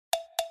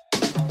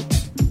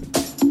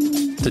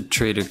The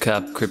Trader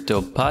Cop Crypto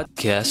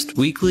Podcast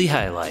Weekly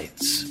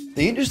Highlights.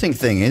 The interesting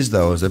thing is,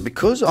 though, is that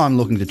because I'm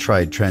looking to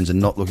trade trends and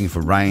not looking for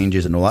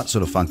ranges and all that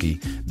sort of funky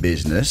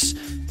business,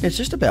 it's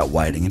just about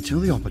waiting until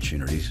the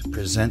opportunities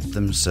present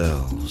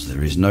themselves.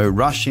 There is no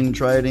rush in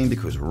trading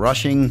because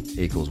rushing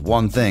equals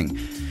one thing.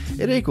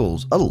 It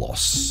equals a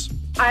loss.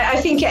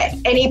 I think at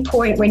any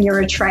point when you're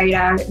a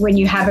trader, when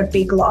you have a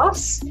big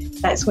loss,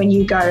 that's when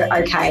you go,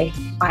 okay,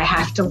 I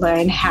have to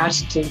learn how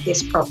to do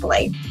this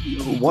properly.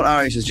 What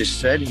Aries has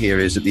just said here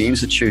is that the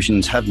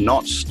institutions have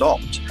not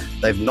stopped.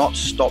 They've not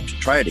stopped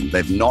trading.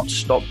 They've not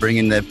stopped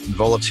bringing their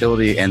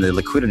volatility and their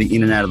liquidity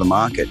in and out of the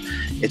market.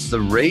 It's the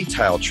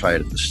retail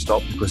trader that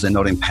stopped because they're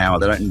not in power.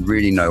 They don't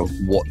really know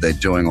what they're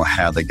doing or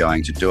how they're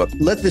going to do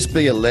it. Let this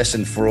be a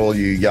lesson for all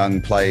you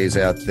young players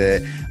out there.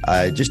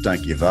 Just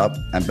don't give up.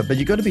 But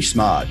you've got to be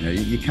smart.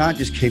 You can't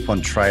just keep on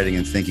trading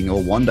and thinking,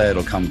 oh, one day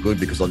it'll come good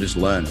because I'll just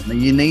learn it.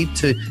 You need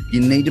to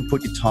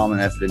put your time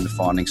and effort into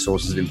finding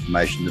sources of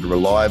information that are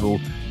reliable,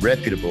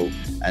 reputable,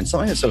 and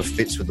something that sort of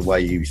fits with the way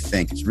you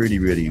think. It's really,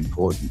 really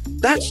important.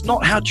 That's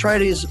not how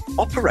traders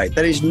operate.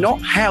 That is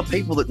not how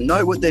people that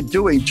know what they're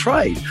doing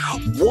trade.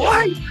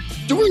 Why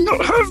do we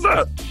not have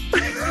that?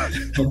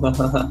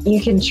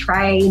 You can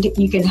trade,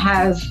 you can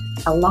have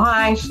a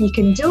life, you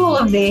can do all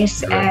of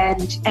this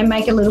and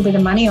make a little bit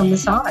of money on the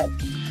side.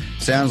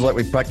 Sounds like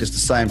we practice the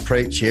same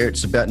preach here.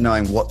 It's about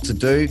knowing what to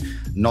do,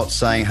 not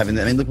saying having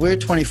that. I mean, look, we're a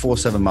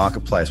 24/7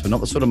 marketplace. We're not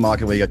the sort of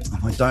market where you go,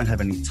 oh, I don't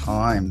have any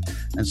time.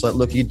 And it's like,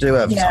 look, you do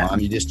have time.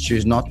 You just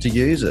choose not to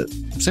use it.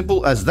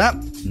 Simple as that.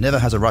 Never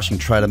has a rushing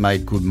trader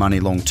made good money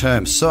long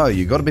term. So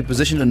you've got to be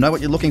positioned to know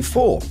what you're looking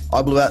for.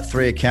 I blew out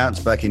 3 accounts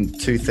back in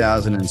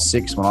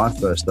 2006 when I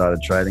first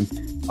started trading.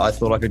 I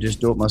thought I could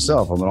just do it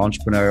myself. I'm an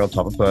entrepreneurial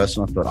type of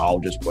person. I thought, I'll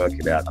just work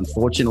it out.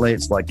 Unfortunately,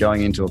 it's like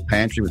going into a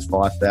pantry with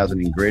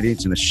 5,000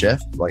 ingredients and a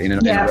chef, like in a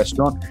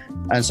restaurant,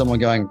 and someone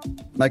going,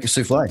 make a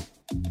souffle.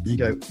 And you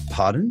go,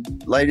 pardon?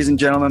 Ladies and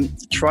gentlemen,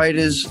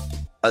 traders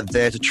are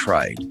there to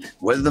trade.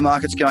 Whether the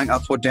market's going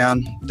up or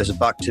down, there's a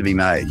buck to be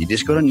made. You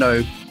just got to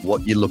know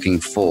what you're looking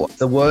for.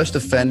 The worst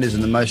offenders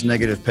and the most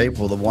negative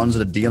people are the ones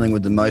that are dealing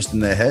with the most in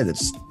their head.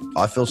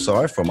 I feel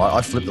sorry for them.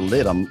 I flip the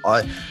lid.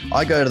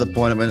 I go to the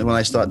point when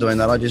they start doing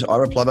that, I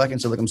reply back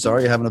and say, look, I'm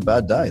sorry you're having a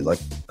bad day. Like,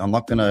 I'm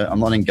not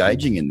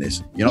engaging in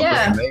this. You're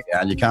not bringing me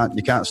down. You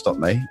can't stop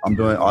me.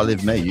 I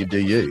live me. You do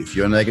you. If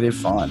you're negative,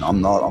 fine.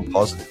 I'm not. I'm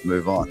positive.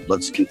 Move on.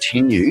 Let's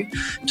continue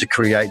to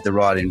create the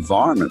right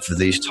environment for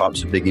these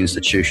types of big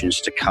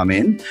institutions to come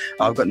in.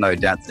 I've got no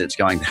doubt that it's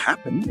going to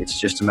happen. It's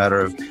just a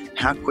matter of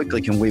how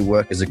quickly can we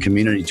work as a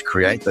community to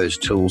create those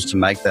tools to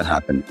make that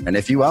happen. And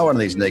if you are one of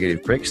these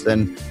negative pricks,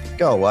 then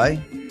go away.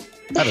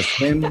 Have a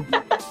swim.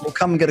 We'll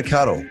come and get a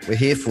cuddle. We're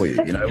here for you.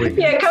 Come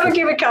and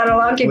give a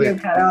cuddle. I'll give you a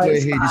cuddle. We're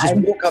here. Just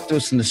walk up to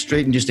us in the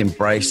street and just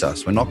embrace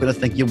us. We're not going to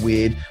think you're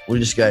weird. We'll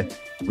just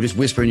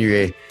whisper in your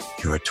ear,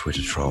 you're a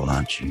Twitter troll,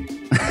 aren't you?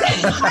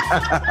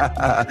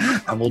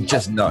 And we'll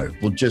just know.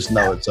 We'll just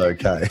know it's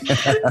okay.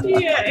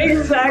 Yeah,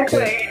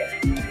 exactly.